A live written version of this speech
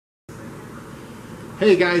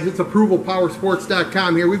Hey guys, it's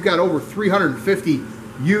ApprovalPowersports.com here. We've got over 350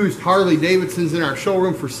 used Harley Davidsons in our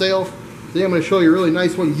showroom for sale. Today I'm going to show you a really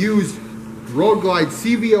nice one. Used Road Glide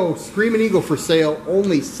CVO Screaming Eagle for sale,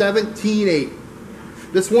 only $17,800.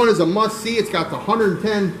 This one is a must-see. It's got the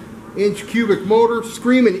 110-inch cubic motor,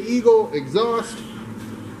 Screaming Eagle exhaust,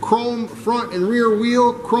 chrome front and rear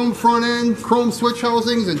wheel, chrome front end, chrome switch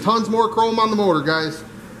housings, and tons more chrome on the motor, guys.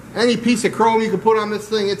 Any piece of chrome you can put on this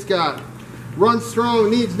thing, it's got. Runs strong,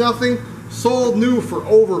 needs nothing. Sold new for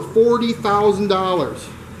over $40,000.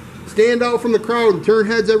 Stand out from the crowd and turn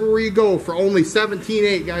heads everywhere you go for only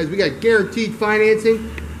 $17,800, guys. We got guaranteed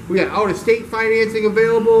financing. We got out-of-state financing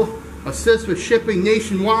available. Assist with shipping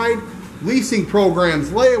nationwide. Leasing programs,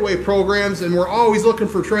 layaway programs, and we're always looking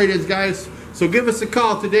for trade-ins, guys. So give us a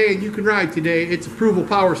call today and you can ride today. It's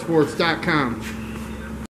ApprovalPowersports.com.